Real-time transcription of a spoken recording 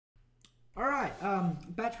Alright,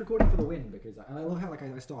 batch recording for the win, because I love how like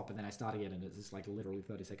I stop and then I start again and it's just like literally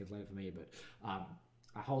 30 seconds later for me, but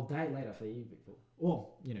a whole day later for you, Victor. Or,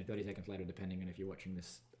 30 seconds later depending on if you're watching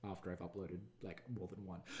this after I've uploaded like more than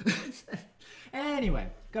one. Anyway,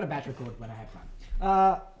 got a batch record when I have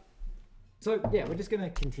time. So yeah, we're just gonna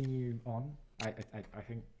continue on. I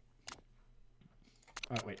think.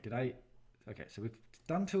 Oh wait, did I? Okay, so we've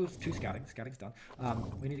done two scouting. Scouting's done.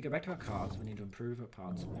 We need to go back to our cars. We need to improve our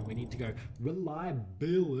parts, and we need to go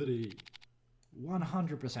reliability.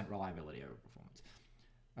 100% reliability over performance.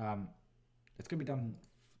 It's gonna be done.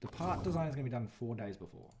 The part design is gonna be done 4 days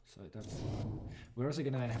before, so that's. We're also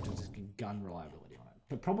gonna then have to just gun reliability on it,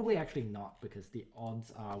 but probably actually not, because the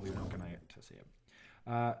odds are we're not gonna get to see it.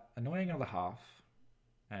 Annoying other half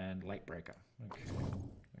and late breaker. Okay,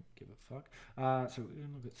 don't give a fuck. So we're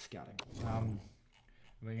gonna look at scouting.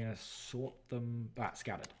 We're gonna sort them.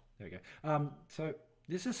 Scouted. There we go. So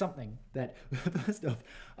this is something that first off,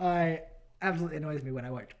 absolutely annoys me when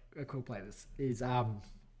I watch a quill play this. Is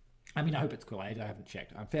I mean, I hope it's quill. I haven't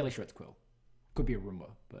checked. I'm fairly sure it's quill. Could be a Roomba,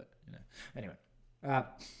 but Anyway.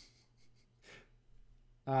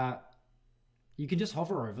 You can just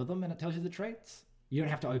hover over them and it tells you the traits. You don't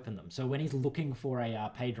have to open them. So when he's looking for a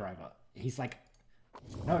pay driver, he's like,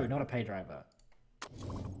 no, not a pay driver.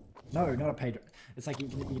 No, not a pay driver. It's like you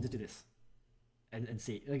can just do this and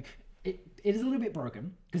see. Like it is a little bit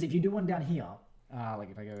broken, because if you do one down here, like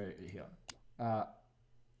if I go here,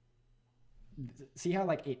 see how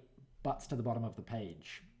like it butts to the bottom of the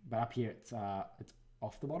page, but up here it's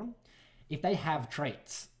off the bottom. If they have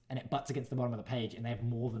traits and it butts against the bottom of the page and they have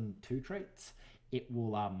more than 2 traits, it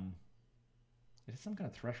will it is some kind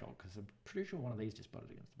of threshold, because I'm pretty sure one of these just butted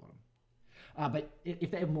against the bottom. But if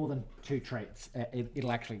they have more than 2 traits,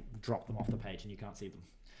 it'll actually drop them off the page and you can't see them.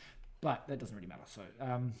 But that doesn't really matter. So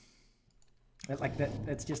like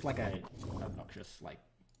that's just like a obnoxious, like,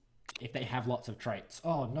 if they have lots of traits.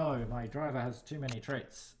 Oh no, my driver has too many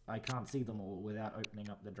traits. I can't see them all without opening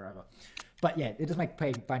up the driver. But yeah, it does make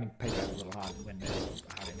finding pay drivers a little hard when they're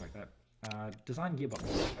having like that. Design gearbox.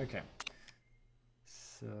 Okay.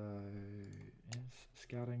 So yes,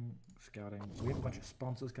 scouting. We have a bunch of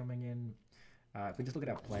sponsors coming in. If we just look at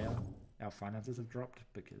our player, our finances have dropped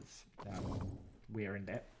because we are in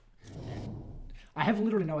debt. And I have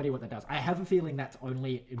literally no idea what that does. I have a feeling that's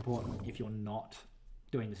only important if you're not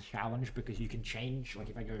doing this challenge, because you can change. Like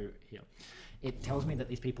if I go here, it tells me that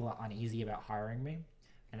these people are uneasy about hiring me,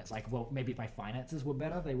 and it's like, well, maybe if my finances were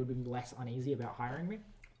better, they would be less uneasy about hiring me.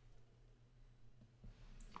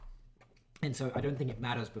 And so I don't think it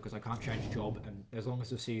matters, because I can't change job, and as long as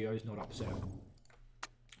the CEO is not upset.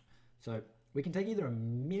 So we can take either $1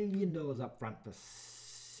 million up front for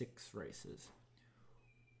 6 races,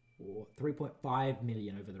 or 3.5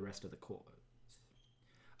 million over the rest of the course.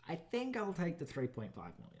 I think I'll take the 3.5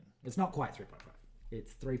 million. It's not quite 3.5.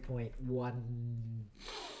 It's 3.1.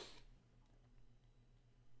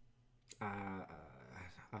 I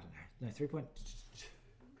don't know. No, 3.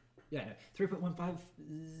 Yeah, no,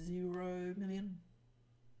 3.150 million.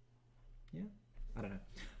 Yeah, I don't know,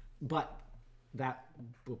 but that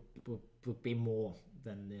would be more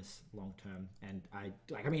than this long term. And I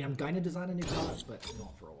mean, I'm going to design a new car, but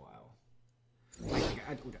not for a while.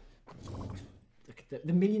 Like,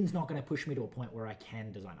 the million's not going to push me to a point where I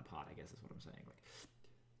can design a part, I guess is what I'm saying. Like,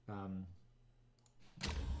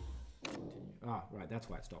 continue. Ah, right, that's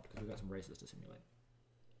why it stopped, because we've got some races to simulate.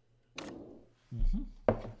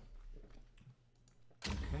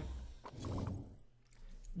 Okay.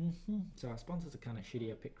 So our sponsors are kind of shitty,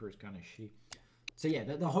 our pit crew is kind of shitty. So yeah,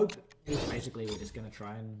 the hope is basically we're just going to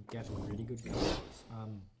try and get really good cars.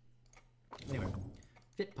 Anyway,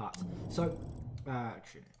 fit parts. So,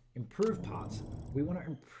 actually, improve parts. We want to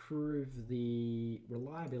improve the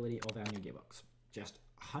reliability of our new gearbox. Just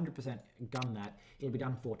 100% gun that. It'll be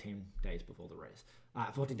done 14 days before the race.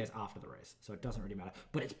 14 days after the race, so it doesn't really matter.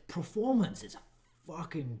 But its performance is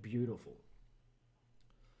fucking beautiful.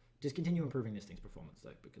 Just continue improving this thing's performance,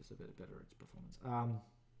 though, because the better its performance.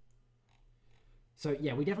 So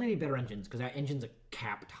yeah, we definitely need better engines, because our engines are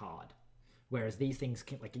capped hard, whereas these things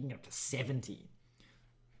can, like, you can get up to 70.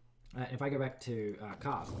 If I go back to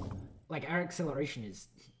cars, like, our acceleration is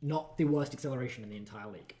not the worst acceleration in the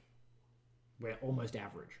entire league. We're almost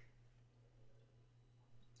average.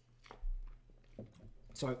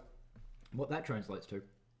 So what that translates to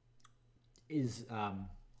is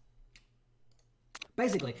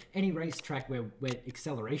basically any racetrack where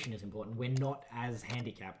acceleration is important, we're not as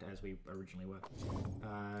handicapped as we originally were.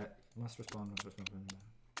 Must respond.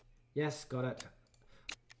 Yes, got it.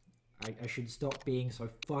 I should stop being so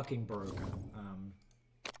fucking broke.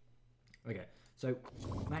 Okay, So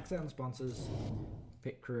max out on sponsors,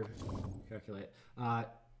 pick crew, calculate.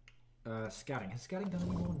 Scouting. Has scouting done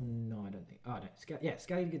any more? No, I don't think. Oh, no.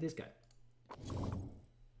 Scouting to get this guy.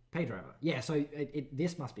 Pay driver. Yeah, so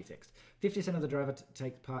this must be fixed. 50% of the driver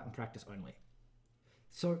takes part in practice only.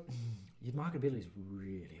 So your marketability is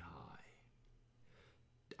really high.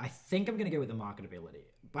 I think I'm going to go with the marketability.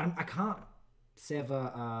 But I can't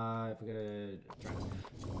sever... if we're going to try this.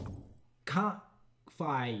 Can't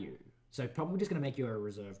fire you. So probably just going to make you a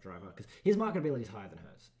reserve driver. Because his marketability is higher than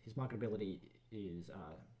hers. His marketability is...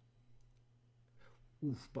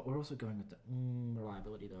 oof, but we're also going with the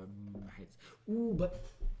reliability though. Hates. Ooh,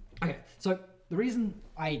 but... Okay, so the reason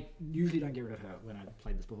I usually don't get rid of her when I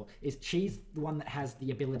played this before is she's the one that has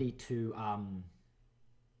the ability to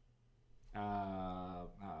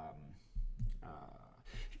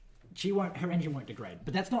her engine won't degrade,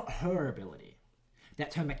 but that's not her ability.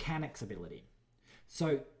 That's her mechanic's ability.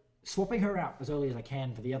 So swapping her out as early as I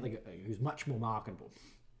can for the other guy, who's much more marketable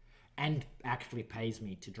and actually pays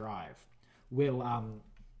me to drive, will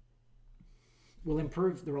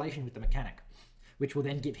improve the relation with the mechanic, which will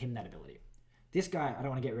then give him that ability. This guy, I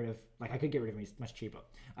don't want to get rid of. Like, I could get rid of him, he's much cheaper.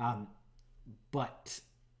 But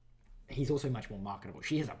he's also much more marketable.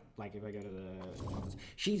 She has a, like, if I go to the...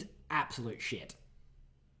 She's absolute shit.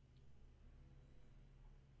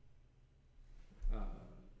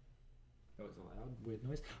 That was a loud, weird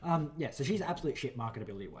noise. Yeah, so she's absolute shit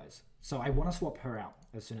marketability-wise. So I want to swap her out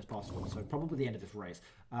as soon as possible. So probably the end of this race.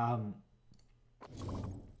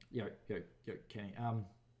 Yo, Kenny.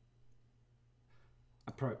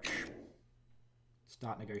 Approach.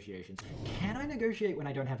 Start negotiations. Can I negotiate when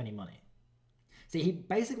I don't have any money? See, he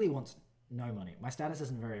basically wants no money. My status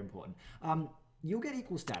isn't very important. You'll get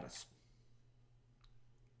equal status.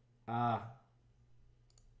 How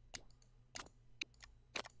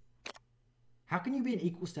can you be an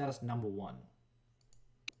equal status #1?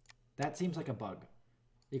 That seems like a bug.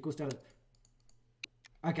 Equal status...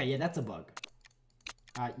 Okay, yeah, that's a bug.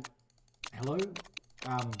 Hello?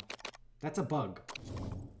 That's a bug.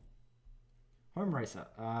 Home racer.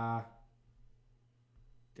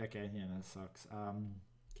 Okay, yeah, that sucks.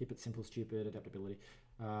 Keep it simple, stupid, adaptability.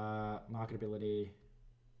 Marketability.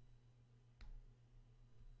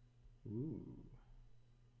 Ooh.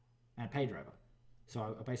 And pay driver.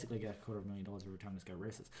 So I basically get $250,000 every time this guy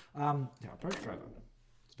races. Now, approach driver.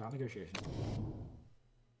 Start negotiations.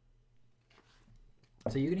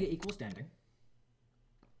 So you're going to get equal standing.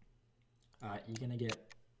 You're going to get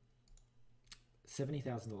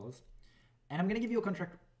 $70,000. And I'm going to give you a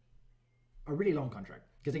contract, a really long contract.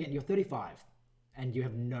 Because again, you're 35 and you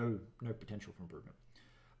have no potential for improvement.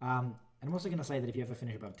 And I'm also going to say that if you ever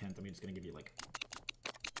finish above 10th, I'm just going to give you like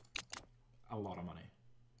a lot of money.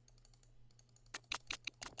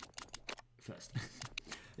 First.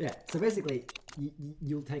 Yeah, so basically,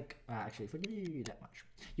 you'll take, actually, if I give you that much,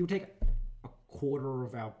 you'll take a quarter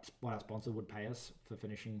of what our sponsor would pay us for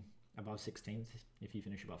finishing above 16th if you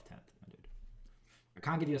finish above 10th, my dude. I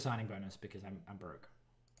can't give you a signing bonus because I'm broke.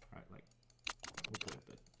 Right, like, we could,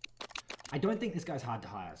 but I don't think this guy's hard to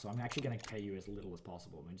hire, so I'm actually going to pay you as little as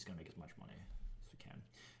possible. I'm just going to make as much money as we can.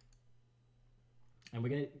 And we're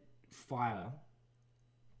going to fire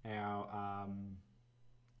our, how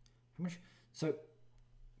much? So,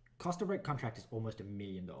 cost of rate contract is almost $1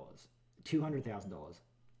 million. $200,000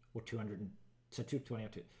 or 200, so 220 or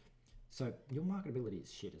 2. So your marketability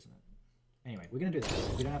is shit, isn't it? Anyway, we're gonna do this.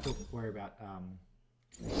 We don't have to worry about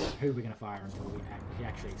who we're gonna fire until he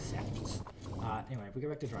actually accepts. Anyway, if we go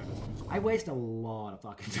back to drivers, I waste a lot of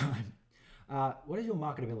fucking time. What is your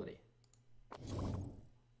marketability?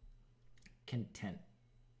 Content.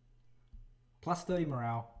 Plus 30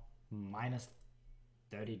 morale, minus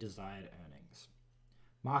 30 desired earnings.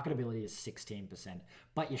 Marketability is 16%,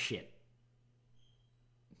 but you're shit.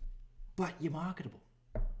 But you're marketable.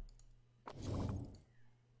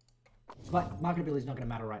 But marketability is not going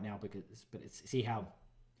to matter right now but see how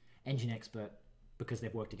engine expert, because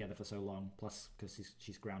they've worked together for so long, plus because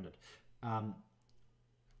she's grounded.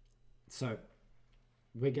 So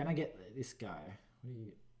we're going to get this guy.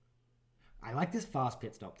 I like this fast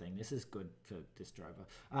pit stop thing. This is good for this driver.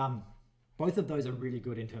 Both of those are really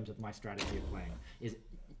good in terms of my strategy of playing. Is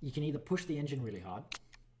you can either push the engine really hard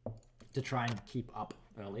to try and keep up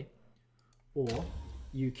early, or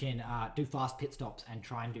you can do fast pit stops and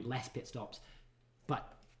try and do less pit stops,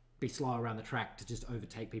 but be slow around the track to just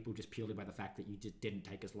overtake people just purely by the fact that you just didn't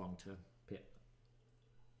take as long to pit.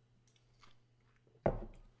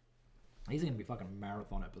 These are going to be fucking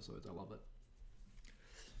marathon episodes. I love it.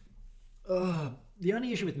 The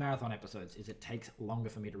only issue with marathon episodes is it takes longer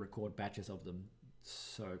for me to record batches of them.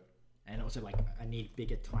 So, And also, like, I need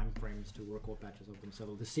bigger time frames to record batches of them,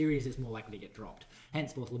 so the series is more likely to get dropped.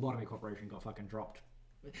 Henceforth, Lobotomy Corporation got fucking dropped.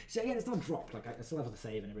 So again, it's not dropped, like, I still have the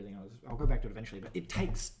save and everything. I'll go back to it eventually, but it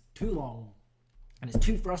takes too long, and it's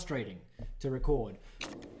too frustrating to record.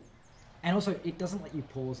 And also, it doesn't let you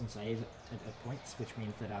pause and save at points, which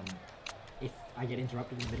means that if I get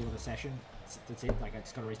interrupted in the middle of a session, that's it, like, I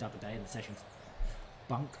just gotta restart the day and the session's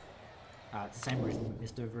bunk. It's the same reason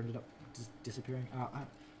Mistover ended up disappearing.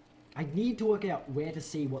 I need to work out where to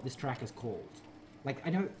see what this track is called. Like, I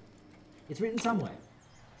know it's written somewhere.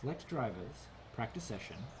 Select drivers, practice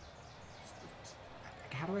session.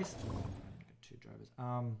 How do I? Two drivers.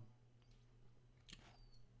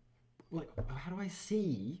 Like, how do I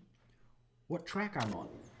see what track I'm on?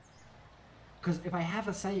 Because if I have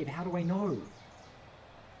a save, how do I know?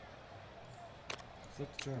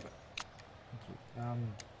 Select driver. Thank you.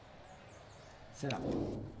 Setup.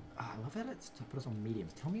 I love how it's put us on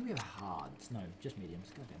mediums. Tell me we have hards. No, just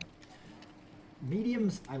mediums. God damn it.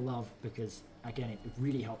 Mediums I love because, again, it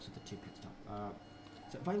really helps with the 2 pit stop.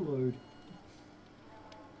 So if I load...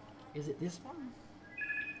 Is it this one?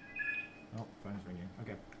 Oh, phone's ringing.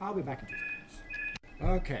 Okay, I'll be back in 2 seconds.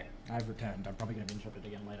 Okay, I've returned. I'm probably going to be interrupted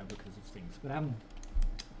again later because of things. But,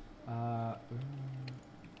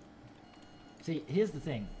 see, here's the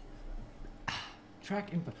thing.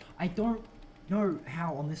 Track info. I don't know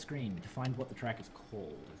how on this screen to find what the track is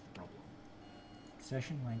called is the problem.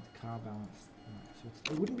 Session length, car balance. No, so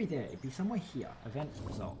it wouldn't be there. It'd be somewhere here. Event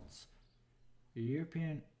results.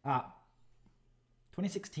 European.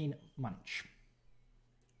 2016 Munch.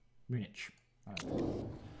 Munich.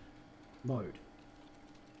 Load.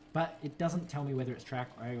 But it doesn't tell me whether it's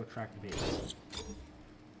track A or track B.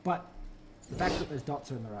 But the fact that those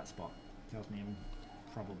dots are in the right spot tells me I'm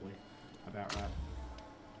probably about right.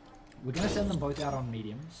 We're going to send them both out on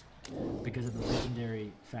mediums because of the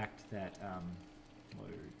legendary fact that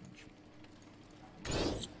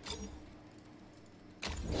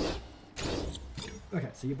okay,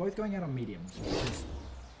 so you're both going out on mediums because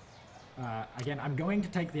again, I'm going to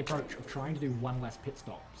take the approach of trying to do one less pit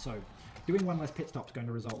stop. So doing one less pit stop is going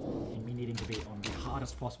to result in me needing to be on the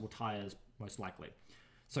hardest possible tires, most likely.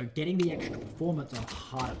 So getting the extra performance on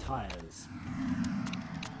harder tires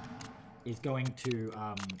is going to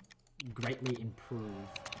greatly improve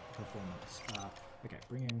performance. Okay,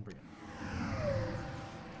 bring in.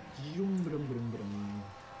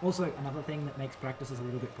 Also, another thing that makes practices a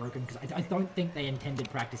little bit broken, because I don't think they intended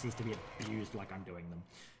practices to be abused like I'm doing them.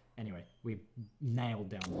 Anyway, we nailed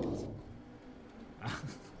down this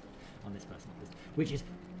on this person, which is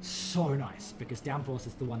so nice, because downforce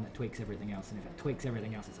is the one that tweaks everything else, and if it tweaks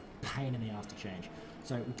everything else, it's a pain in the ass to change.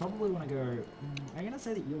 So we probably want to go, I'm going to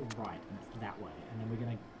say that you're right, and it's that way, and then we're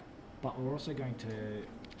going to, but we're also going to,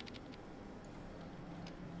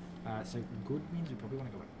 so good means we probably want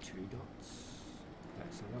to go like 2 dots. Okay,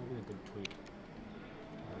 so that'll be a good tweak.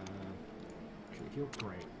 Actually, if you're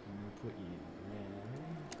great, I'm going to put you there,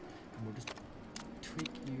 and we'll just tweak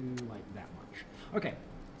you like that much. Okay,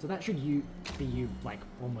 so that should be you like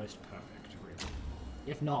almost perfect, really.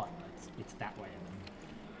 If not, it's that way.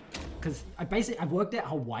 Because I've worked out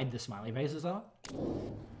how wide the smiley faces are.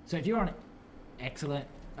 So if you're on excellent,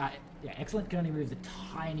 yeah, excellent can only move the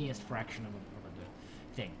tiniest fraction of a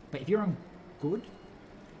thing. But if you're on good,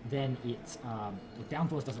 then it's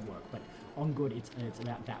downforce doesn't work. But on good, it's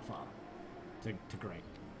about that far to great,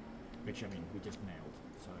 which I mean we just nailed.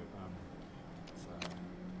 So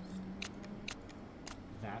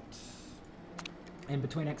that, and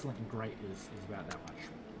between excellent and great is about that much.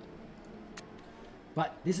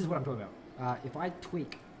 But this is what I'm talking about. If I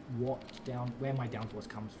tweak where my downforce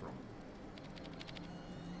comes from.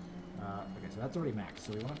 Okay, so that's already maxed,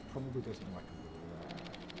 so we want to probably do something like that.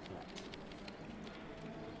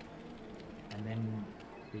 And then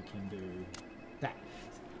we can do that.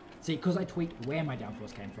 See, because I tweaked where my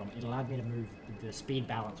downforce came from, it allowed me to move the speed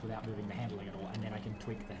balance without moving the handling at all, and then I can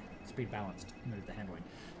tweak the speed balance to move the handling.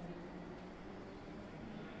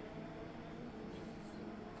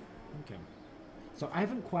 Okay. So I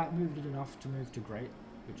haven't quite moved it enough to move to great,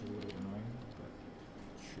 which is a little bit annoying, but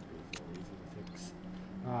it should be fairly easy to fix.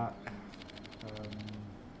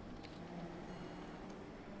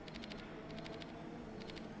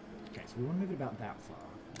 Okay, so we want to move it about that far.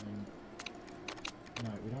 No,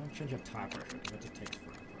 we don't want to change our tire pressure, because that just takes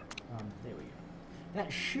forever. There we go.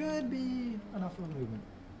 That should be enough of a movement.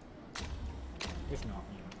 If not,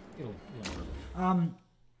 you know, it'll improve.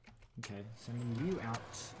 Okay, sending you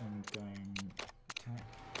out and going attack.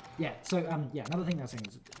 Yeah, so, yeah, another thing I was saying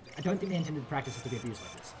is, I don't think they intended practices to be abused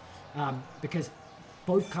like this. Because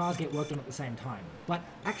both cars get worked on at the same time. But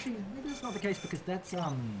actually, maybe that's not the case, because that's,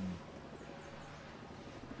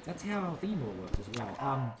 That's how Themeworld works as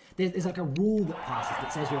well. There's like a rule that passes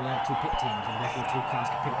that says you're allowed 2 pit teams and therefore 2 cars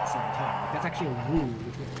can pit at the same time. Like, that's actually a rule.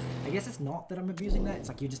 I guess it's not that I'm abusing that. It's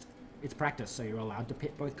like it's practice, so you're allowed to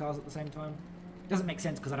pit both cars at the same time. Doesn't make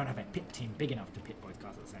sense because I don't have a pit team big enough to pit both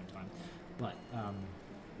cars at the same time. But,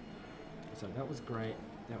 so that was great.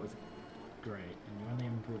 That was great. And you only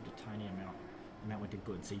improved a tiny amount. And that went to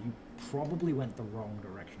good. So you probably went the wrong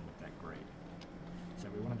direction with that grade. So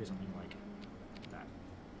we want to do something like that.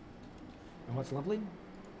 And what's lovely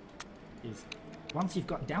is once you've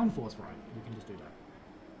got downforce right, you can just do that.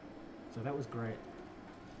 So that was great.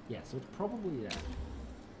 Yeah, so it's probably that.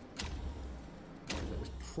 It was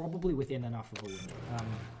probably within enough of a window.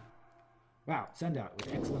 Wow, send out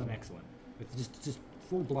with excellent and excellent. With just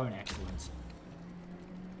full-blown excellence.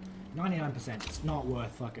 99%, it's not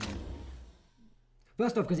worth fucking...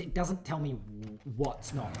 First off, because it doesn't tell me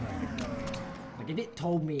what's not perfect. Like, if it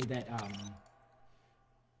told me that,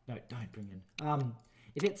 no, don't bring in.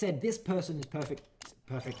 If it said this person is perfect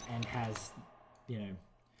and has, you know,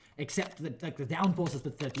 except that, like, the downforce is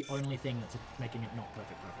the only thing that's making it not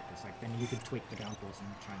perfect. It's like, then you could tweak the downforce and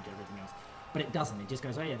try and get everything else. But it doesn't. It just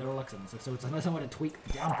goes, oh yeah, they're all excellent. So it's unless I want to tweak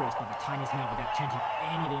the downforce by the tiniest amount without changing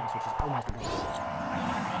anything else, which is almost impossible.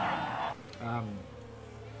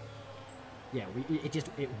 Yeah,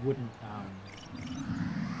 it wouldn't,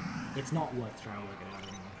 it's not worth trying to work it out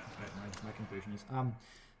anymore. My conclusion is,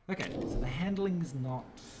 okay, so the handling's not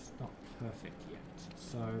perfect yet.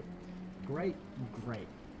 So, great.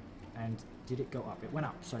 And did it go up? It went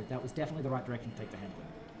up, so that was definitely the right direction to take the handling.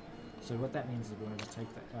 So what that means is we want to take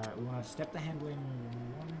the, we want to step the handling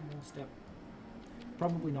one more step.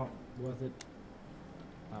 Probably not worth it.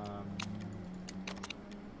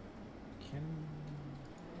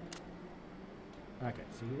 Okay,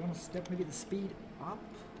 so you want to step maybe the speed up?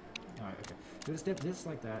 No, okay. So step this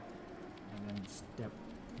like that, and then step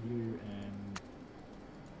you and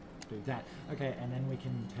do that. Okay, and then we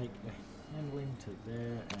can take the handling to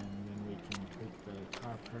there, and then we can tweak the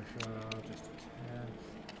tire pressure just a tad.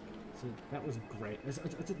 So that was great. It's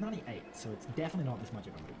at 98, so it's definitely not this much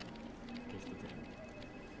of a move. Is the thing.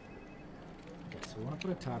 Okay, so we want to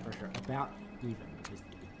put a tire pressure about even, because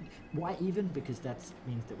why even? Because that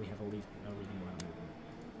means that we have a reasonable amount of movement.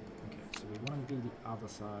 Okay, so we want to do the other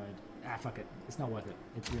side. Ah, fuck it. It's not worth it.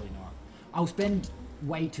 It's really not. I'll spend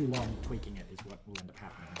way too long tweaking it is what will end up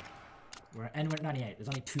happening. And we're at 98. There's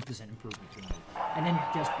only 2% improvement to it. And then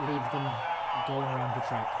just leave them going around the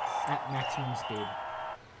track at maximum speed.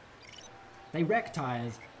 They wreck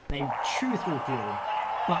tires. They chew through fuel.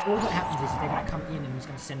 But all that happens is they're going to come in and it's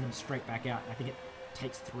going to send them straight back out. I think it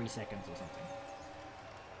takes 3 seconds or something.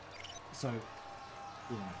 So,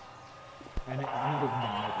 you know, and I'm not even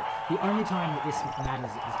going to make it. The only time that this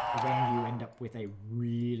matters is when you end up with a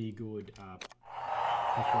really good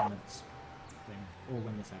performance thing, or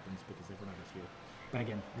when this happens because they've run out of fuel. But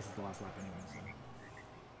again, this is the last lap anyway, so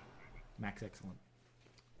max excellent.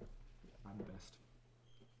 I'm the best.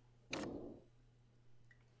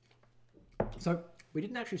 So, we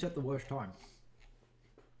didn't actually set the worst time.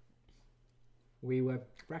 We were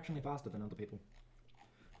fractionally faster than other people.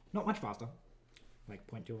 Not much faster, like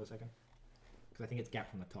 0.2 of a second. Because I think it's gap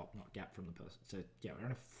from the top, not gap from the person. So yeah, we're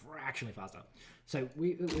only fractionally faster. So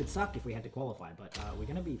it would suck if we had to qualify, but we're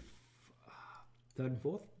going to be third and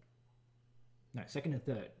fourth? No, second and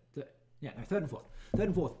third. Yeah, no, third and fourth. Third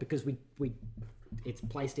and fourth because it's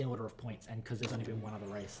placed in order of points, and because there's only been one other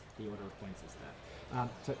race, the order of points is that.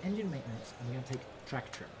 So engine maintenance, and we're going to take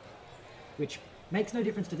track trim, which makes no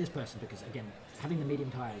difference to this person because, again, having the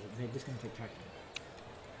medium tires, they're just going to take track trim.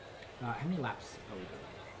 How many laps are we doing?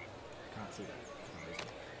 Can't see that for some reason.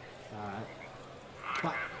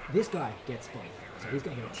 But this guy gets both, so he's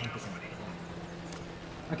going to get 10% of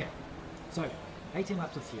it. Okay, so 18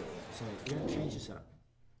 laps of fuel. So we're going to change the setup.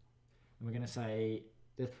 And we're going to say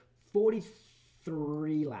there's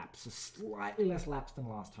 43 laps, so slightly less laps than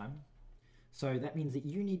last time. So that means that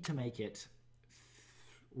you need to make it...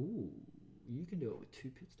 Ooh, you can do it with 2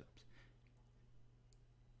 pit stops.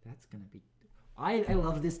 That's going to be... I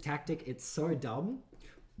love this tactic. It's so dumb,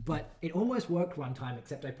 but it almost worked one time,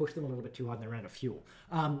 except I pushed them a little bit too hard and they ran out of fuel.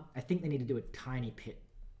 I think they need to do a tiny pit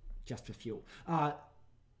just for fuel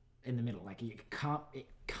in the middle. Like it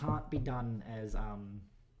can't be done as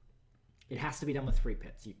it has to be done with 3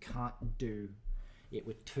 pits. You can't do it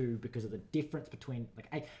with 2 because of the difference between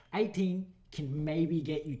like 18 can maybe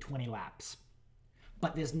get you 20 laps,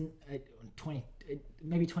 but there's 20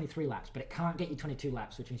 maybe 23 laps, but it can't get you 22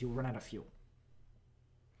 laps, which means you'll run out of fuel.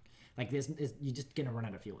 Like, you're just going to run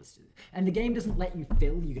out of fuel. And the game doesn't let you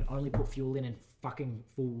fill. You can only put fuel in fucking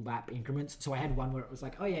full lap increments. So I had one where it was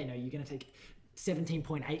like, oh yeah, no, you're going to take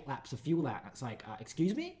 17.8 laps of fuel out. It's like,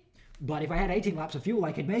 excuse me? But if I had 18 laps of fuel,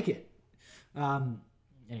 I could make it.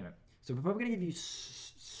 Anyway, so we're probably going to give you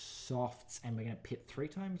softs, and we're going to pit 3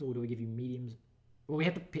 times, or do we give you mediums? Well, we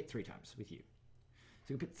have to pit 3 times with you.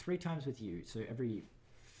 So we pit 3 times with you, so every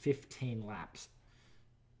 15 laps.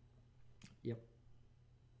 Yep.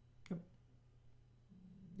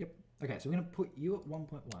 Okay, so we're going to put you at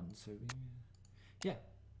 1.1, so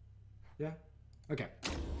yeah. Okay,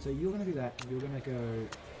 so you're going to do that. You're going to go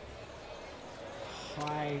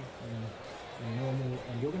high and normal,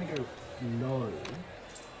 and you're going to go low.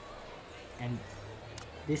 And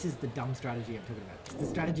this is the dumb strategy I'm talking about. The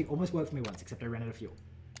strategy almost worked for me once, except I ran out of fuel.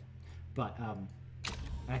 But and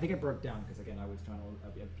I think I broke down because again I was trying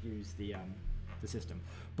to abuse the system.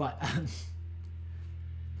 But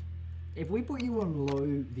if we put you on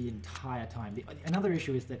low the entire time, another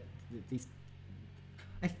issue is that these.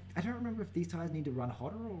 I don't remember if these tires need to run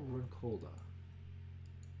hotter or run colder.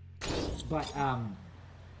 But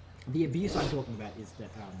the abuse I'm talking about is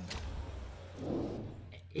that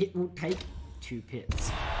it will take 2 pits,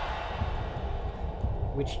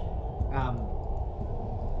 which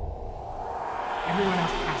everyone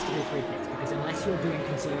else has to do 3 pits, because unless you're doing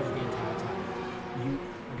conserve the entire time, you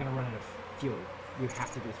are going to run out of fuel. You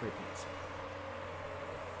have to do 3 pits.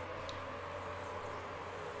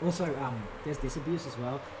 Also, there's this abuse as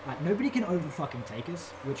well. Nobody can over fucking take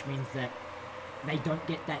us, which means that they don't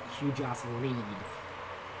get that huge ass lead.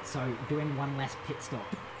 So doing 1 less pit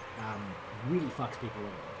stop really fucks people over.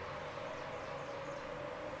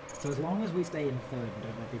 So as long as we stay in 3rd and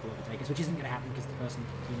don't let people overtake us, which isn't going to happen because the person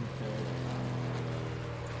in 3rd.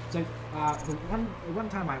 So the one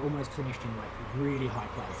time I almost finished in like really high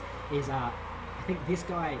place is I think this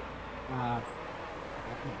guy.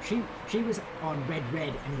 She was on red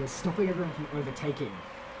and was stopping everyone from overtaking,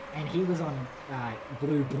 and he was on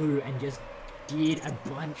blue and just did a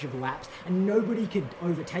bunch of laps, and nobody could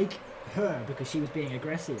overtake her because she was being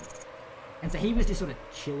aggressive. And so he was just sort of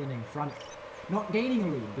chilling in front, not gaining a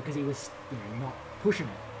lead because he was, not pushing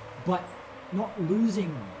it, but not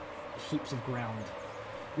losing heaps of ground,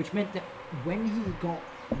 which meant that when he got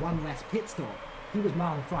 1 less pit stop, he was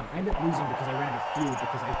mile in front. I ended up losing because I ran out of fuel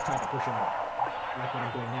because I tried to push him like what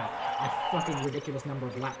I'm doing now. A fucking ridiculous number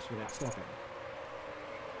of laps without stopping.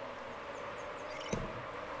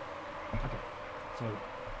 Okay, so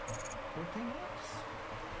 14 laps?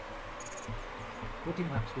 14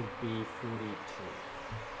 laps would be 42.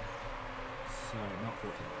 So, not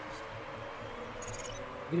 14 laps.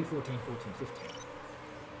 We do 14, 15.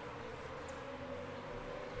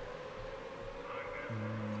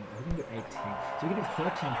 We can do 18. So we can do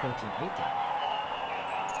 13, 18.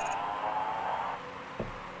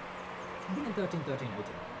 I think in 13, 18.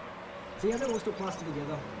 So yeah, they're all still plastered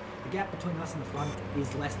together. The gap between us and the front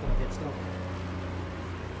is less than a pit stop.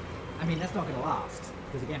 I mean, that's not going to last,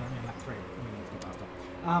 because again, I'm in lap 3. I mean, let's get past up.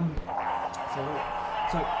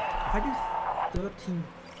 So if I do 13,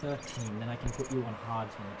 13, then I can put you on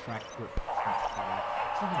hards when the track grip is much higher.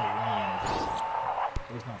 It's not going to rain,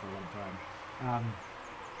 at least not for a long time.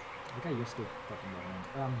 Okay, you're still fucking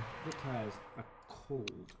running. What tires are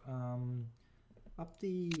cold? Up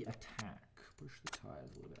the attack. Push the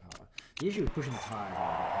tires a little bit harder. The issue with pushing the tires a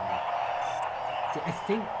little bit harder. See, I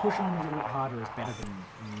think pushing them a little bit harder is better than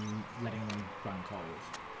letting them run cold.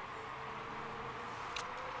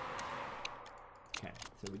 Okay,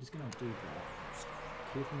 so we're just going to do that. Just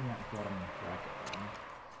keep them in that bottom bracket there.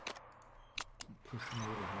 Push them a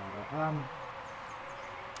little harder.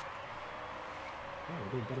 Oh,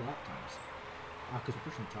 we're doing better lap times. Because we're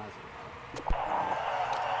pushing the tires a little harder.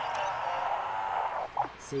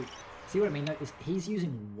 See what I mean? Though, is he's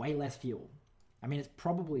using way less fuel. I mean, it's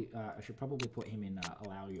probably I should probably put him in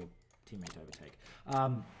allow your teammate to overtake.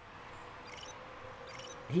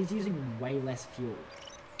 He's using way less fuel,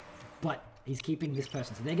 but he's keeping this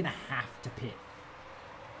person, so they're gonna have to pit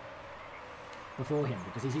before him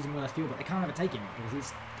because he's using way less fuel. But they can't overtake him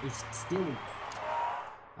because he's still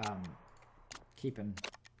keeping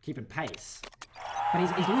pace. But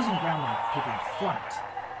he's losing ground on people in front.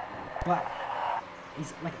 But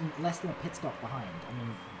he's like less than a pit stop behind. I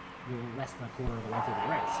mean, we're less than a quarter of the length of the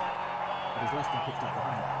race, but he's less than a pit stop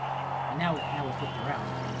behind. And now we're flipped around.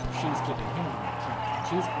 She's keeping him on the track, and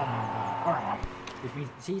she's on orange, which means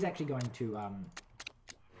she's actually going to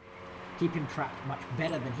keep him trapped much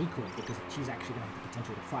better than he could because she's actually going to have the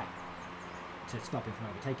potential to fight to stop him from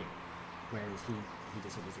overtaking, whereas he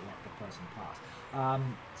just sort of let the person pass.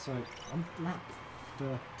 So on lap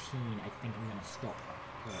 13, I think I'm going to stop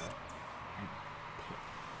her and pit.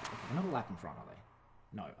 Okay, they're not a lap in front, are they?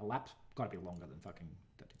 No, a lap's got to be longer than fucking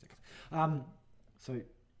 13 seconds. So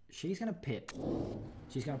she's going to pit.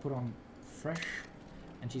 She's going to put on fresh,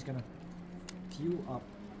 and she's going to fuel up.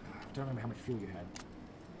 I don't remember how much fuel you had.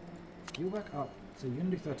 Fuel back up. So you're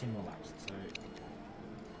going to do 13 more laps. So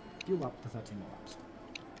fuel up for 13 more laps.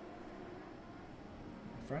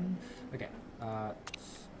 Friend. Okay.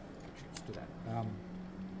 Let's do that.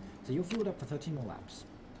 So you're fueled up for 13 more laps.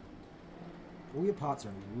 All your parts are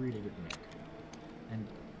in really good nick. And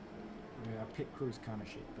our pit crew is kind of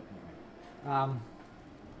shit, but anyway.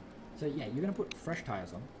 So yeah, you're going to put fresh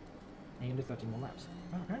tyres on, and you're going to do 13 more laps.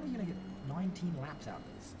 Well, apparently you're going to get 19 laps out of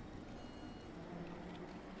this.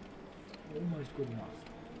 Almost good enough.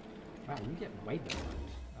 Wow, you get way better.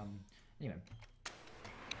 Anyway.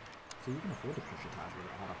 So you can afford to push your tyres a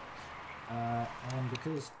little bit harder. And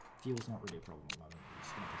because fuel's not really a problem at the moment, we're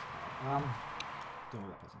just going to push it harder. Don't know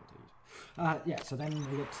what that person to use. Yeah, so then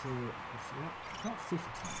we get to, not 15,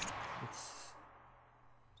 it's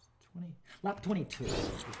 20, lap 22 is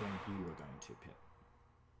when you are going to pit.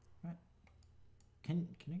 Right? Can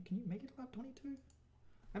you make it to lap 22?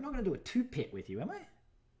 I'm not going to do a 2-pit with you, am I?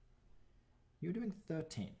 You're doing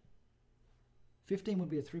 13. 15 would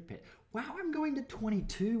be a 3-pit. Wow, I'm going to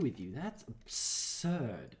 22 with you. That's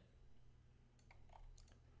absurd.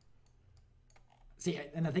 See,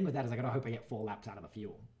 and the thing with that is I gotta hope I get 4 laps out of the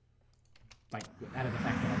fuel. Like, out of the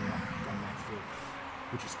fact that I'm on max fuel.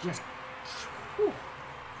 Which is just... Whew.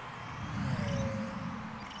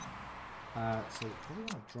 So probably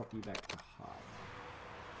want to drop you back to high.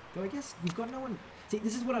 Though I guess you've got no one... See,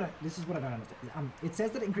 this is what I don't understand. It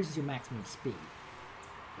says that it increases your maximum speed.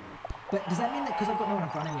 But does that mean that because I've got no one in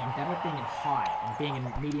front of me, I'm better at being in high and being in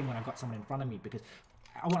medium when I've got someone in front of me? Because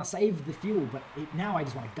I want to save the fuel, but now I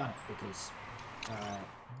just want to gun it because...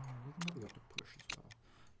 we got to push as well.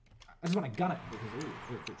 I just want to gun it because... Ooh,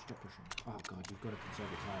 stop pushing. Oh god, you've got to conserve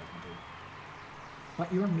your tyres, my dude. But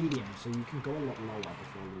you're a medium, so you can go a lot lower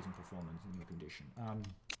before losing performance in your condition.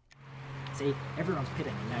 See, everyone's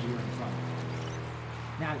pitting, and now you're in front.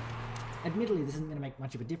 Now, admittedly, this isn't going to make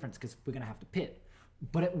much of a difference because we're going to have to pit.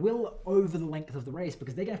 But it will over the length of the race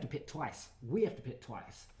because they're going to have to pit twice. We have to pit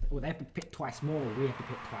twice. Or they have to pit twice more, or we have to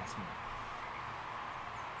pit twice more.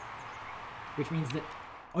 Which means that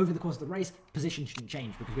over the course of the race, position shouldn't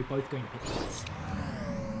change because we're both going to pit twice.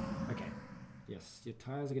 Okay. Yes, your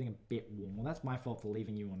tyres are getting a bit warm. Well, that's my fault for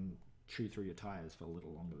leaving you on chew through your tyres for a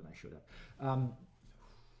little longer than I should have.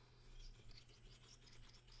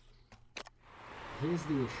 Here's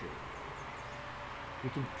the issue. We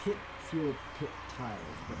can pit fuel, pit tyres,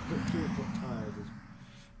 but pit fuel, pit tyres is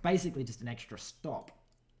basically just an extra stop.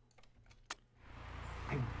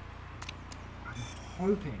 I'm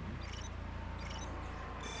hoping...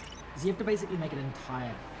 So you have to basically make an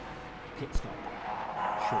entire pit stop.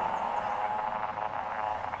 Sure.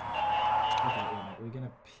 Okay, yeah, mate, we're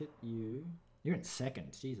gonna pit you. You're in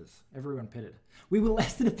second, Jesus. Everyone pitted. We were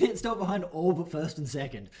less than a pit stop behind all but first and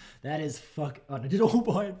second. That is fuck. Oh, I did all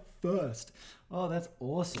behind first. Oh, that's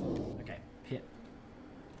awesome. Okay, pit.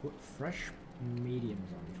 Put fresh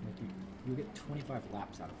mediums on, which make you'll get 25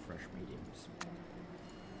 laps out of fresh mediums.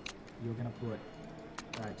 You're gonna put.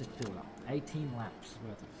 Just fill it up. 18 laps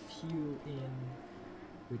worth of fuel in,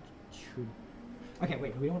 which should... Okay,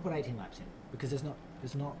 wait, we don't want to put 18 laps in, because there's not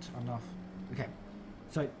enough... Okay,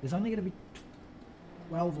 so there's only going to be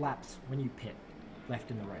 12 laps when you pit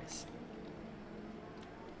left in the race.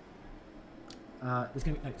 It's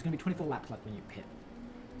going to be 24 laps left when you pit.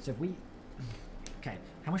 So if we... Okay,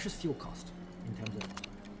 how much does fuel cost in terms of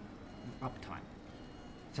uptime?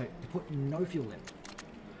 So to put no fuel in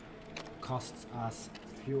costs us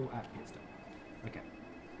fuel at pit stop. Okay,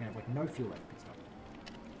 we're gonna have like no fuel at pit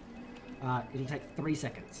stop. It'll take 3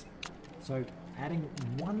 seconds. So adding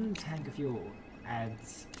 1 tank of fuel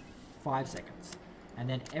adds 5 seconds, and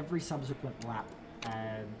then every subsequent lap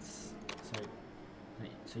adds.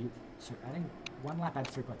 So adding 1 lap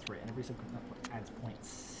adds 3.3, and every subsequent lap adds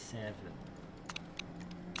 0.7.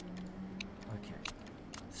 Okay,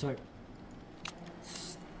 so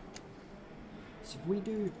if we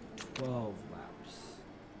do 12 laps,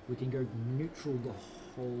 we can go neutral the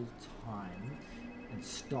whole time and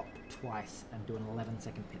stop twice and do an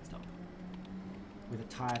 11-second pit stop. With a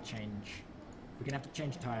tyre change, we're going to have to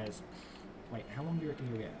change tyres. Wait, how long do you reckon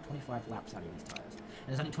you'll get? 25 laps out of these tyres. And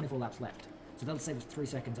there's only 24 laps left. So that'll save us 3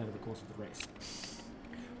 seconds over the course of the race.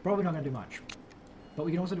 Probably not going to do much. But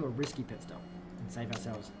we can also do a risky pit stop and save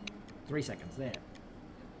ourselves 3 seconds there.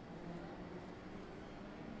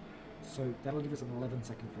 So that'll give us an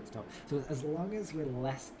 11-second pit stop. So as long as we're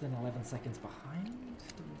less than 11 seconds behind,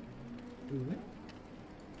 do we win?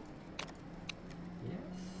 Yes.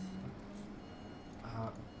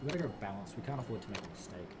 We gotta go balanced. We can't afford to make a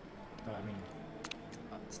mistake. But I mean,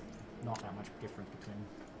 not that much difference between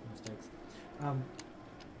mistakes.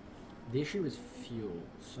 The issue is fuel.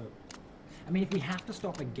 So, I mean, if we have to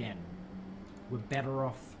stop again, we're better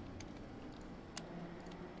off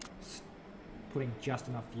putting just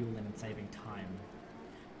enough fuel in and saving time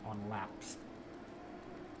on laps.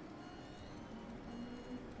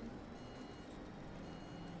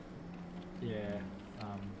 Yeah.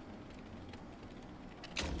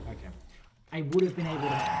 Okay. I would have been able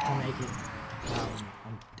to make it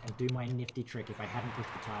and do my nifty trick if I hadn't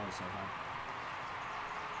pushed the tires so hard.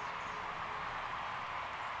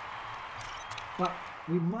 But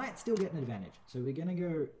we might still get an advantage. So we're going to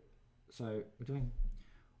go... So we're doing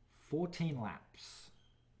 14 laps.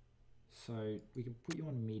 So we can put you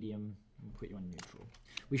on medium and put you on neutral.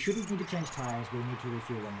 We shouldn't need to change tires. We'll need to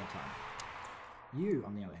refuel one more time. You,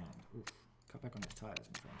 on the other hand... Oof, cut back on those tires,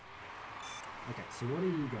 my friend. Okay, so what are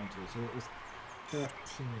you going to do? So it was 13,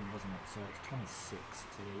 wasn't it? So it's 26.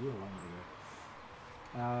 So yeah, you're long to go.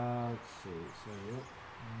 Let's see. So yep.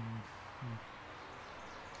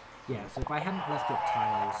 Yeah. So if I hadn't left your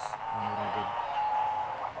tires on what I did,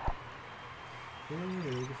 yeah,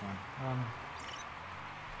 you'll be fine.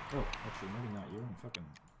 Oh, actually, maybe not. You're on fucking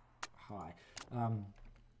high.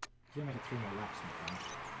 You're gonna make it 3 more laps, my friend.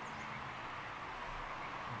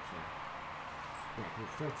 Okay. Yeah,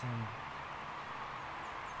 it's 13.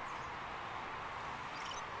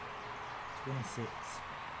 26.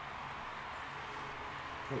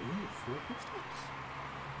 Wait, you need 4 pit stops?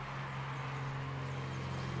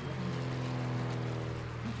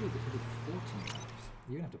 I think you did 14 laps.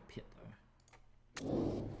 You're gonna have to pit though.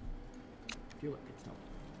 Fuel at pit stop.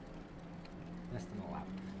 Less than a lap.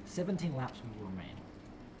 17 laps will remain.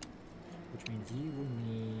 Which means you will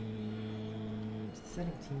need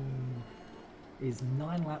 17 is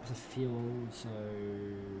 9 laps of fuel, so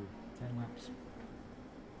 10 laps.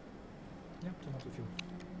 Yep, 10 laps of fuel.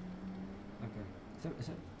 Okay. So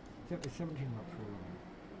 17 laps will remain.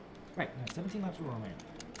 Right, no, 17 laps will remain.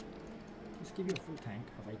 Just give you a full tank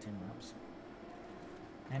of 18 laps.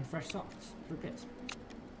 And fresh softs through pits.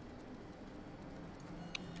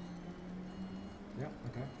 Yep,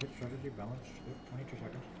 okay. Pit strategy balanced. Yep, 22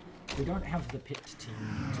 seconds. We don't have the pit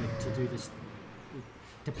team to do this,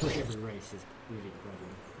 to push every race is really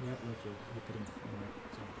gradual. Yeah, look, you're pitting. Anyway,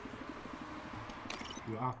 so.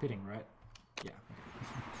 You are pitting, right? Yeah.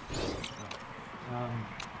 Okay. Right.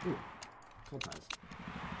 Ooh, cold tires.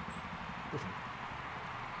 Pushing.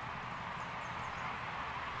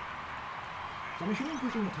 So I'm assuming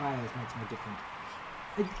pushing the tires makes no difference.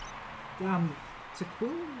 So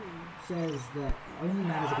Quill says that it only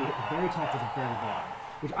matters if you hit the very top or the very bottom,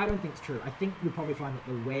 which I don't think is true. I think you'll probably find that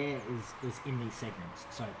the wear is in these segments.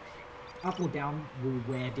 So up or down will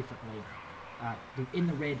wear differently. In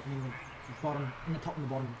the red and in the bottom, in the top and the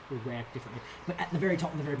bottom will wear differently. But at the very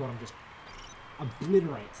top and the very bottom just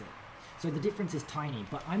obliterates it. So the difference is tiny,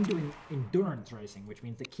 but I'm doing endurance racing, which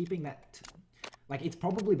means that keeping that, like, it's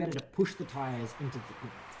probably better to push the tires into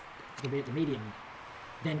the medium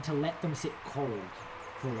than to let them sit cold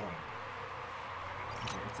for long.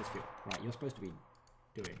 Okay, what's this feel? Right, you're supposed to be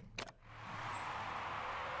doing that.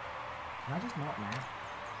 Can I just not math?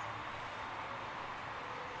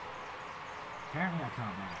 Apparently I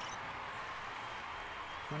can't math.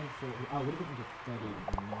 24, oh, would have been to 39.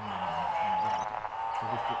 Yeah, okay. So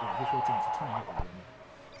V14, so 28 would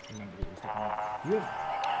be remember that it was taking off. You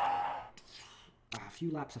have a few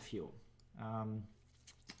laps of fuel.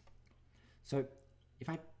 So, if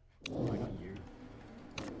I... No, not you.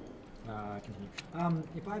 Continue.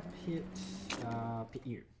 If I pit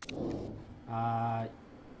you.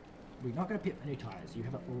 We're not going to pit the new tyres. You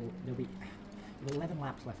have it all... There'll be 11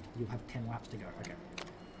 laps left. You'll have 10 laps to go. Okay.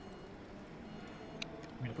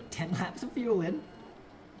 I'm going to put 10 laps of fuel in.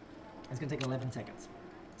 It's going to take 11 seconds.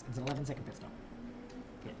 It's an 11-second pit stop.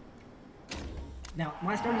 Pit. Now,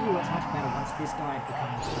 my strategy works much better once this guy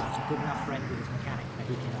becomes a good enough friend with his mechanic that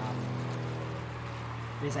he can...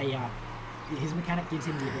 There's a... his mechanic gives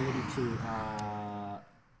him the ability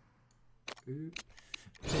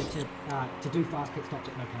to do fast pit stops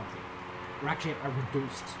at no penalty. Or actually at a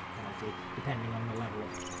reduced penalty, depending on the level of...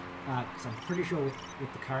 Because I'm pretty sure with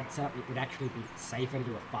the current setup, it would actually be safer to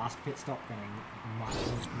do a fast pit stop than a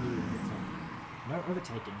medium pit stop. No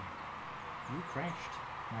overtaking. You crashed,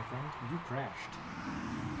 my friend. You crashed.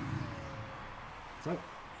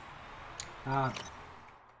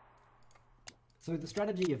 So the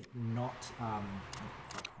strategy of not...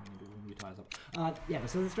 fuck, I need to warm your tires up. Yeah,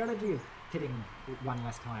 so the strategy of pitting one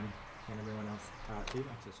less time than everyone else,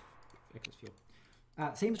 excess fuel,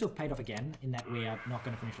 seems to have paid off again, in that we are not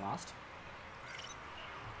going to finish last.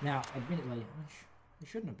 Now, admittedly, It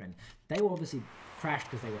shouldn't have been. They were obviously crashed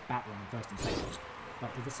because they were battling first and second,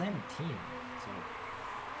 but they're the same team. So,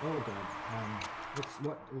 oh god.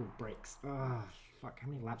 What? Oh, brakes. Ah, fuck. How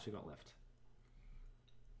many laps we got left?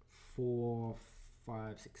 4,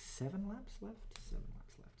 5, 6, 7 laps left. 7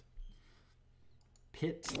 laps left.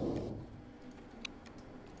 Pit.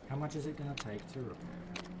 How much is it gonna take to repair?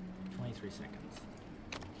 23 seconds.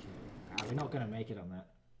 Okay. We're not gonna make it on that.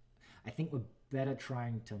 I think we're better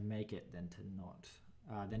trying to make it than to not,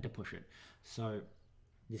 than to push it. So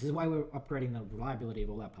this is why we're upgrading the reliability of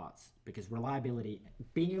all our parts, because reliability,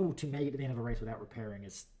 being able to make it to the end of a race without repairing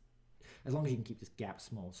is, as long as you can keep this gap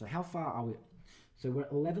small. So how far are we? So we're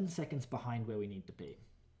 11 seconds behind where we need to be,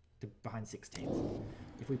 behind 16th.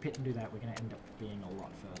 If we pit and do that, we're going to end up being a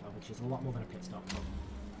lot further, which is a lot more than a pit stop.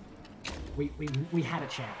 We had a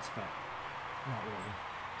chance, but not really.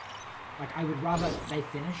 Like, I would rather they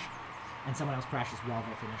finish and someone else crashes while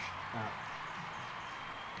they finish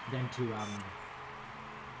than to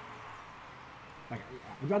like,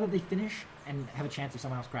 I'd rather they finish and have a chance of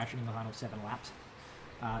someone else crashing in the final 7 laps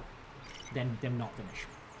than them not finish.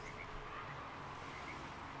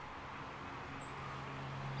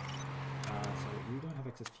 So you don't have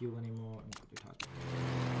excess fuel anymore. So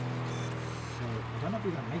I don't know if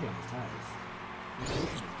you're going to make it on these tires. The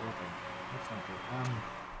pollution is dropping. That's not good.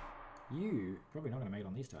 You probably not going to make it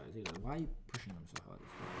on these tires either. Why are you pushing them so hard?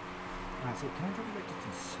 Alright, so can I drop it back to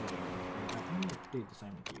conserve? I'm going to do the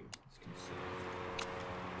same with you. Let's conserve.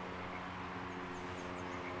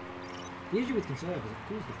 The issue with conserve is it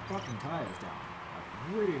pulls the fucking tires down, like,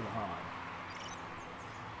 really hard.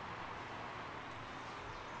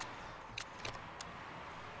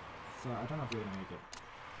 So I don't know if you're going to make it.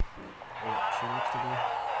 2 laps to go.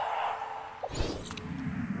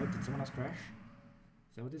 Oh, did someone else crash?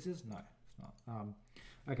 Is that what this is? No, it's not.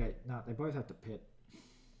 Okay, no, they both have to pit.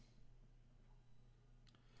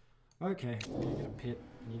 Okay, you're gonna pit,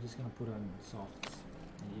 and you're just gonna put on softs,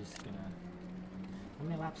 and you're just gonna... How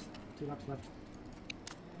many laps? 2 laps left.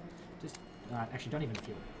 Just, actually don't even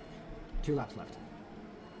fuel. 2 laps left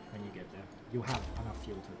when you get there. You'll have enough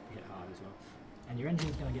fuel to hit hard as well. And your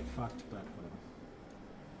engine's gonna get fucked, but whatever.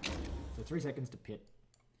 So 3 seconds to pit.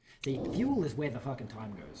 See, fuel is where the fucking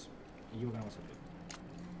time goes. You're gonna also pit.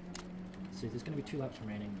 So there's going to be 2 laps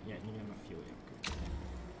remaining. Yeah, you need enough fuel.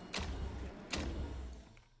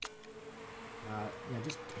 Yeah, yeah,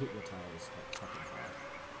 just hit your tires like fucking hard.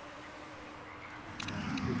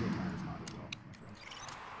 Hit your tires hard as well, my friend.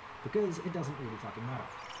 Because it doesn't really fucking matter.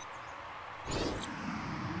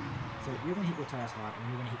 So you're going to hit your tires hard, and then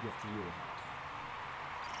you're going to hit your fuel hard.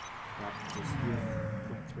 Right, because you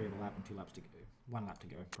have 0.3 of a lap and 2 laps to go. 1 lap to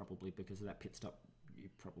go, probably, because of that pit stop. You're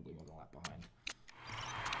probably more than a lap behind.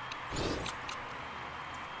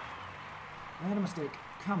 I made a mistake.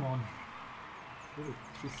 Come on. Ooh,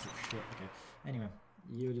 piece of shit. Okay. Anyway,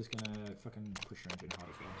 you're just gonna fucking push your engine hard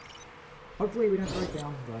as well. Hopefully we don't break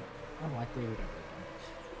down, but unlikely we don't break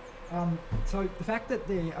down. So the fact that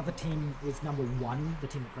the other team is number 1, the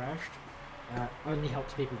team that crashed, only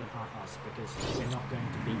helps people that aren't us, because we're not going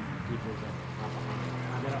to beat people that are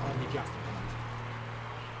behind. That are only just behind.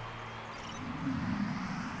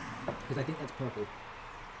 Because I think that's purple.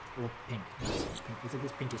 Or pink. No, it's pink. It's like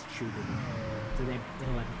this pinkish tube. So they're in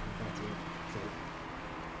 11th and 30th. So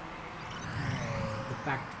the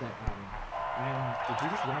fact that did you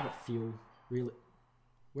just run out of fuel? Really?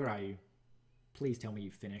 Where are you? Please tell me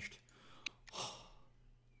you finished.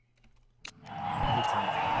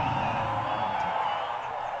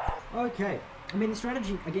 Okay. I mean, the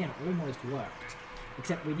strategy again almost worked,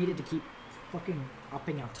 except we needed to keep fucking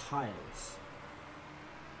upping our tires.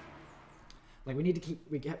 Like we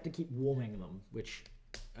have to keep warming them, which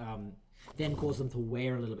then cause them to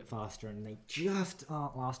wear a little bit faster, and they just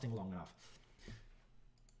aren't lasting long enough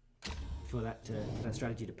for that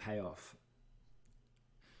strategy to pay off.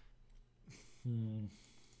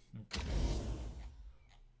 Okay.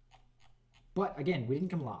 But again, we didn't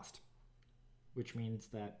come last, which means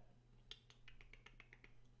that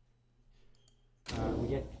we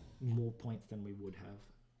get more points than we would have.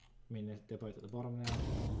 I mean, they're both at the bottom now.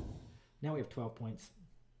 Now we have 12 points.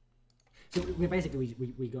 So we basically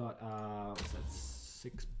we got what's that,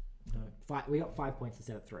 6? No, 5. We got 5 points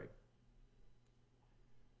instead of 3.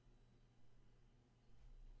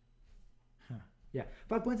 Huh. Yeah,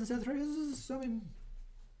 5 points instead of 3. I mean,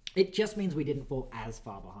 it just means we didn't fall as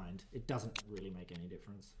far behind. It doesn't really make any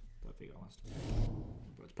difference, to be honest.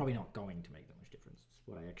 But it's probably not going to make that much difference. Is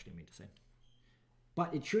what I actually mean to say.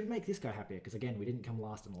 But it should make this guy happier, because again, we didn't come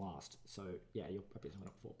last and last. So yeah, your puppies went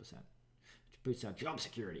up 4%. Which boosts our job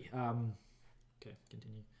security. Okay,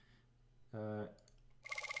 continue.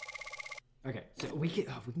 Okay, so if we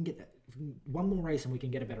can get that, one more race and we can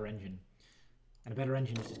get a better engine. And a better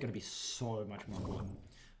engine is just going to be so much more important.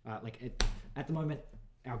 At the moment,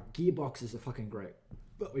 our gearboxes are fucking great,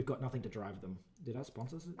 but we've got nothing to drive them. Did our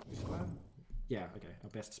sponsors expire? Yeah, okay. Our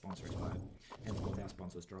best sponsor expired. And both our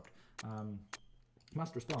sponsors dropped.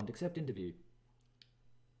 Must respond. Accept interview.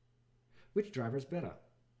 Which driver is better?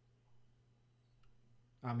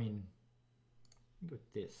 I mean, go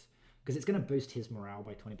with this. Because it's going to boost his morale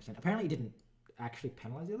by 20%. Apparently it didn't actually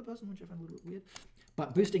penalize the other person, which I found a little bit weird.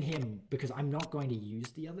 But boosting him, because I'm not going to use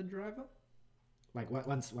the other driver. Like,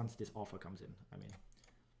 once this offer comes in, I mean.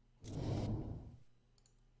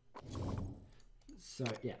 So,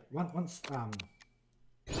 yeah. Once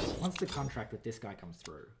the contract with this guy comes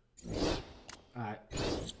through,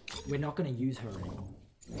 we're not going to use her anymore.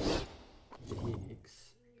 Did he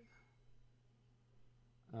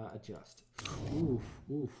adjust? Oof,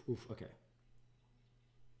 okay.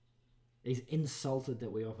 He's insulted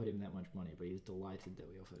that we offered him that much money, but he's delighted that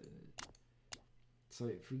we offered it. So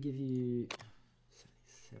if we give you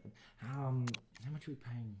 77, how much are we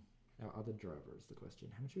paying our other driver is the question.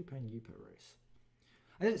 How much are we paying you per race?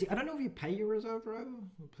 I don't know if you pay your reserve driver.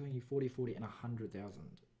 We're paying you 40, and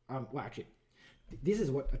 100,000. Well, actually, this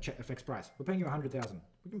is what affects price. We're paying you 100,000.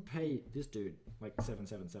 We can pay this dude like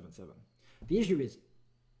 7,777. The issue is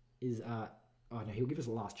oh no, he'll give us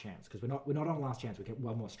a last chance because we're not on last chance. We get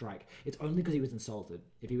one more strike. It's only because he was insulted.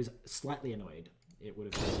 If he was slightly annoyed, it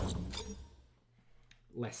would have been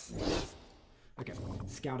less. Okay,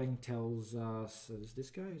 scouting tells us. So is this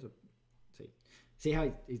guy? See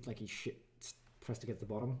how he's shit pressed against the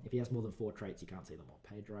bottom. If he has more than 4 traits, you can't see them all.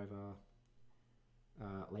 Pay driver,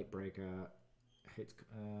 late breaker, hits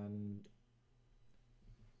and.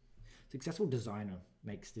 Successful designer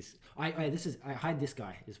makes this. I hired this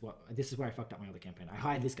guy. This is where I fucked up my other campaign. I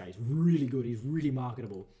hired this guy. He's really good. He's really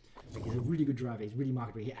marketable. Like, he's a really good driver. He's really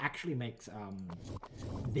marketable. He actually makes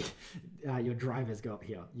your drivers go up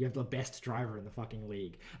here. You have the best driver in the fucking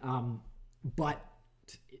league. But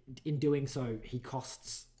in doing so, he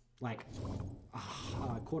costs like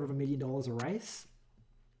 $250,000 a race.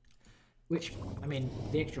 Which, I mean,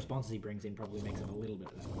 the extra sponsors he brings in probably makes up a little bit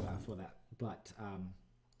of that, for that. But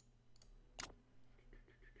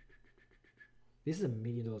this is $1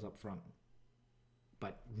 million up front,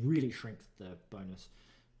 but really shrinks the bonus.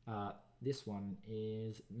 This one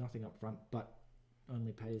is nothing up front, but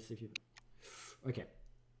only pays if you. Okay,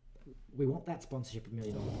 we want that sponsorship $1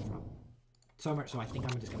 million up front. So much so I think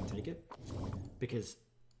I'm just going to take it because,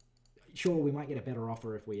 sure, we might get a better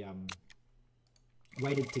offer if we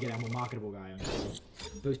waited to get our more marketable guy on.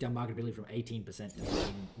 Boost our marketability from 18% to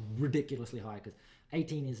ridiculously high because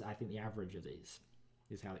 18 is, I think, the average of these.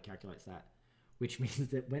 Is how it calculates that. Which means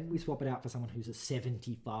that when we swap it out for someone who's a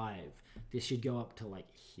 75, this should go up to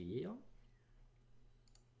like here.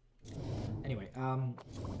 Anyway,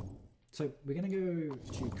 so we're going to go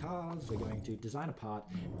to cars, we're going to design a part,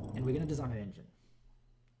 and we're going to design an engine.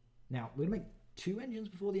 Now, we're going to make 2 engines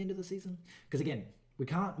before the end of the season. Because again, we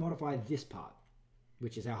can't modify this part,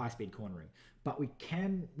 which is our high-speed cornering. But we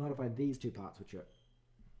can modify these 2 parts, which are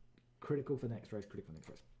critical for the next race, critical for the next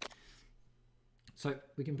race. So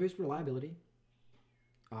we can boost reliability.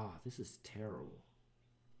 This is terrible.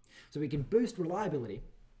 So we can boost reliability,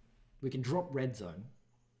 we can drop red zone,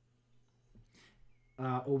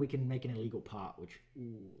 or we can make an illegal part, which,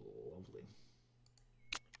 ooh, lovely.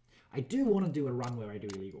 I do want to do a run where I do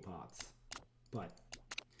illegal parts, but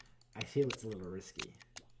I feel it's a little risky.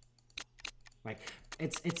 Like,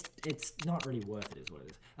 it's not really worth it is what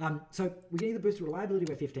it is. So we can either boost reliability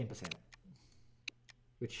by 15%,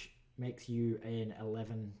 which makes you an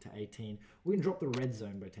 11 to 18. We can drop the red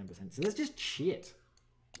zone by 10%. So that's just shit.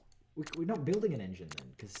 We're not building an engine then,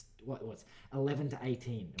 because what's 11 to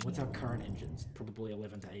 18? And what's our current engines? Probably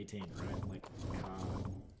 11 to 18, right? Like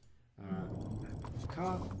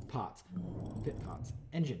car parts, pit parts,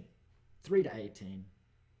 engine 3 to 18.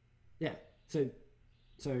 Yeah. So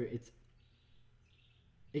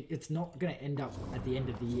it's not going to end up at the end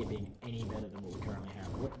of the year being any better than what we currently have.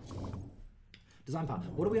 Design part.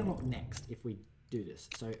 What do we unlock next if we do this?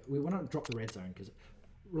 So we want to drop the red zone because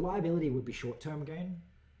reliability would be short-term gain.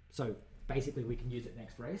 So basically we can use it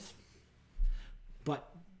next race. But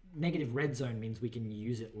negative red zone means we can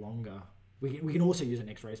use it longer. We can also use it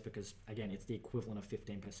next race because, again, it's the equivalent of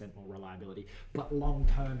 15% more reliability. But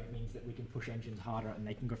long-term, it means that we can push engines harder and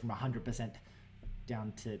they can go from 100%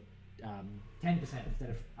 down to 10% instead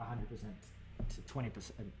of 100% to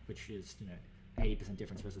 20%, which is, 80%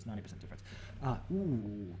 difference versus 90% difference.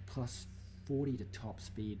 Plus 40 to top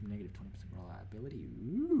speed, negative 20% reliability.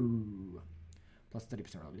 Ooh. Plus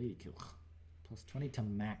 30% reliability kill. Plus 20 to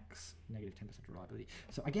max, negative 10% reliability.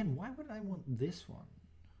 So again, why would I want this one?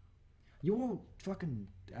 Your fucking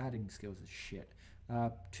adding skills is shit.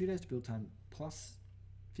 2 days to build time, plus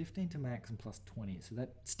 15 to max and plus 20. So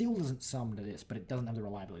that still doesn't sum to this, but it doesn't have the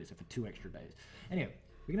reliability, so for 2 extra days. Anyway,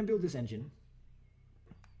 we're going to build this engine.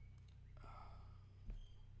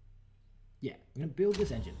 Yeah, we're going to build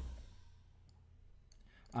this engine.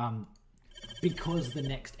 Because the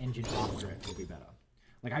next engine after it will be better.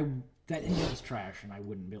 Like, that engine is trash, and I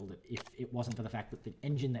wouldn't build it if it wasn't for the fact that the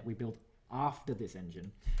engine that we build after this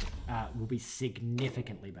engine will be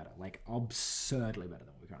significantly better, like absurdly better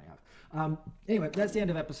than what we currently have. Anyway, that's the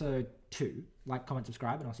end of episode 2. Like, comment,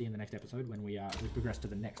 subscribe, and I'll see you in the next episode when we progress to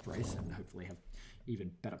the next race and hopefully have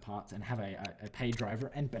even better parts and have a paid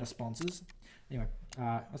driver and better sponsors. Anyway,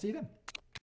 I'll see you then.